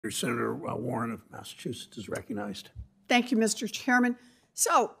Senator Warren of Massachusetts is recognized. Thank you, Mr. Chairman.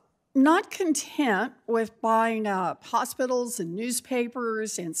 So, not content with buying up hospitals and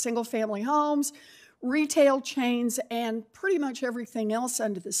newspapers and single-family homes, retail chains, and pretty much everything else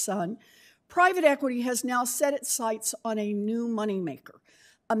under the sun, private equity has now set its sights on a new moneymaker,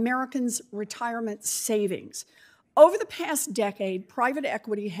 Americans' retirement savings. Over the past decade, private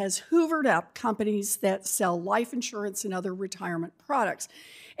equity has hoovered up companies that sell life insurance and other retirement products.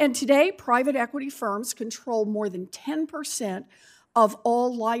 And today, private equity firms control more than 10% of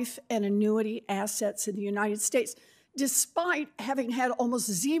all life and annuity assets in the United States, despite having had almost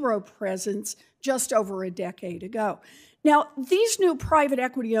zero presence just over a decade ago. Now, these new private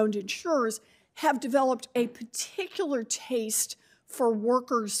equity-owned insurers have developed a particular taste for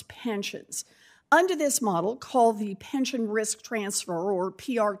workers' pensions. Under this model, called the Pension Risk Transfer, or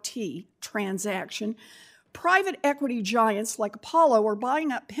PRT, transaction, private equity giants like Apollo are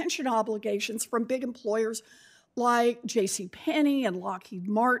buying up pension obligations from big employers like JCPenney and Lockheed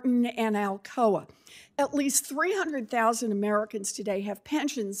Martin and Alcoa. At least 300,000 Americans today have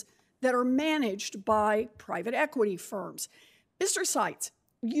pensions that are managed by private equity firms. Mr. Seitz,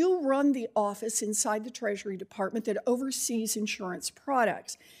 you run the office inside the Treasury Department that oversees insurance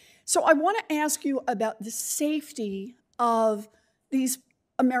products. So I want to ask you about the safety of these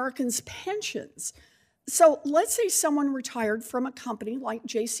Americans' pensions. So let's say someone retired from a company like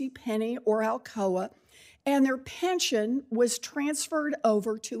JCPenney or Alcoa, and their pension was transferred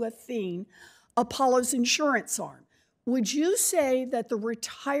over to Athene, Apollo's insurance arm. Would you say that the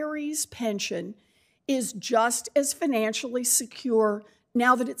retiree's pension is just as financially secure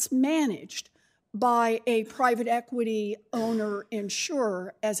now that it's managed by a private equity owner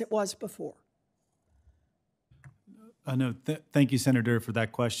insurer as it was before? No, thank you, Senator, for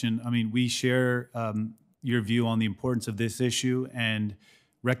that question. I mean, we share your view on the importance of this issue and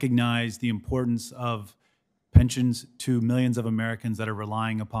recognize the importance of pensions to millions of Americans that are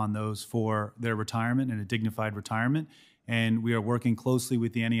relying upon those for their retirement and a dignified retirement. And we are working closely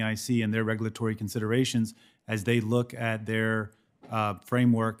with the NAIC and their regulatory considerations as they look at their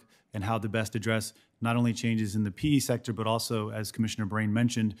framework and how to best address not only changes in the PE sector, but also, as Commissioner Brain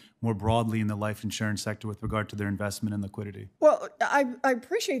mentioned, more broadly in the life insurance sector with regard to their investment and liquidity. Well, I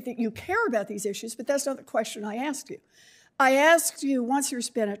appreciate that you care about these issues, but that's not the question I asked you. I asked you, once there's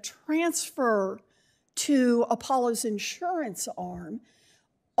been a transfer to Apollo's insurance arm,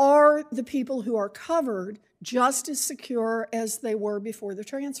 are the people who are covered just as secure as they were before the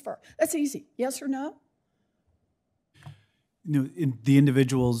transfer? That's easy. Yes or no? You know, the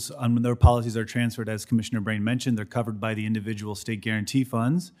individuals, when their policies are transferred, as Commissioner Brain mentioned, they're covered by the individual state guarantee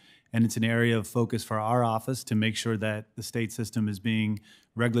funds, and it's an area of focus for our office to make sure that the state system is being,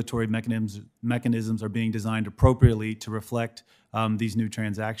 regulatory mechanisms are being designed appropriately to reflect these new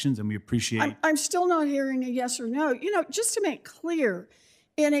transactions, and we appreciate. I'm still not hearing a yes or no. You know, just to make clear,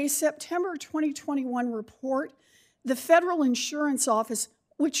 in a September 2021 report, the Federal Insurance Office,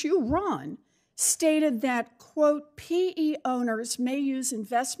 which you run, stated that, quote, PE owners may use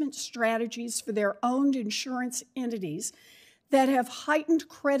investment strategies for their owned insurance entities that have heightened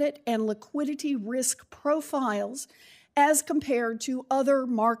credit and liquidity risk profiles as compared to other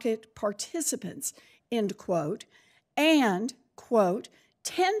market participants, end quote, and, quote,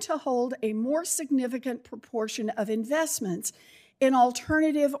 tend to hold a more significant proportion of investments in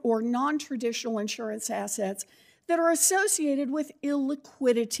alternative or non-traditional insurance assets that are associated with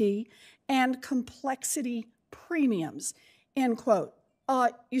illiquidity and complexity premiums, end quote.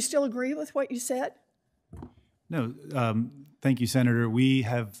 You still agree with what you said? No, thank you, Senator. We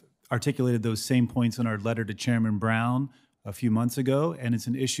have articulated those same points in our letter to Chairman Brown a few months ago, and it's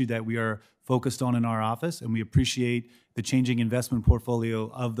an issue that we are focused on in our office, and we appreciate the changing investment portfolio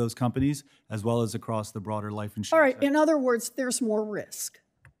of those companies as well as across the broader life insurance. All right, in other words, there's more risk.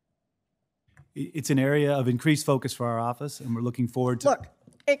 It's an area of increased focus for our office, and we're looking forward to... Look,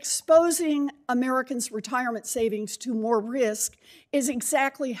 exposing Americans' retirement savings to more risk is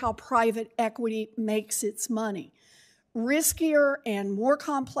exactly how private equity makes its money. Riskier and more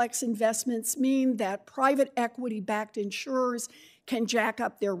complex investments mean that private equity-backed insurers can jack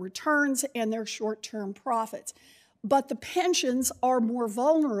up their returns and their short-term profits. But the pensions are more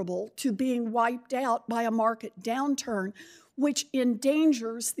vulnerable to being wiped out by a market downturn, which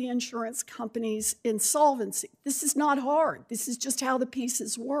endangers the insurance company's insolvency. This is not hard. This is just how the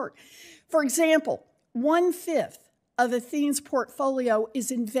pieces work. For example, 1/5 of Athene's portfolio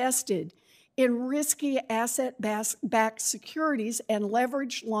is invested in risky asset-backed securities and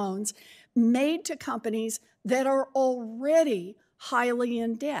leveraged loans made to companies that are already highly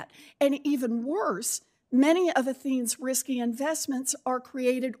in debt. And even worse, Many of Athene's risky investments are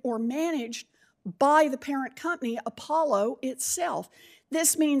created or managed by the parent company, Apollo itself.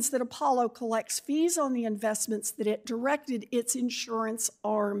 This means that Apollo collects fees on the investments that it directed its insurance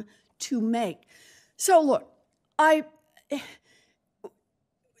arm to make. So look,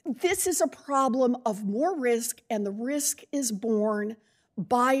 this is a problem of more risk, and the risk is borne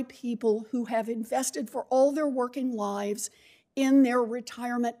by people who have invested for all their working lives in their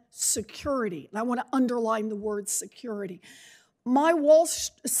retirement security. And I want to underline the word security. My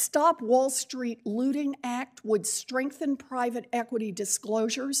Stop Wall Street Looting Act would strengthen private equity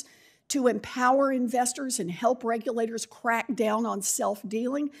disclosures to empower investors and help regulators crack down on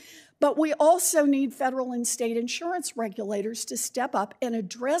self-dealing. But we also need federal and state insurance regulators to step up and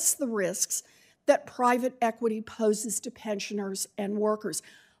address the risks that private equity poses to pensioners and workers.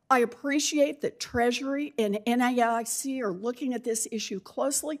 I appreciate that Treasury and NAIC are looking at this issue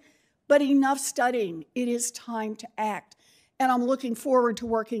closely, but enough studying. It is time to act. And I'm looking forward to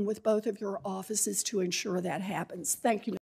working with both of your offices to ensure that happens. Thank you.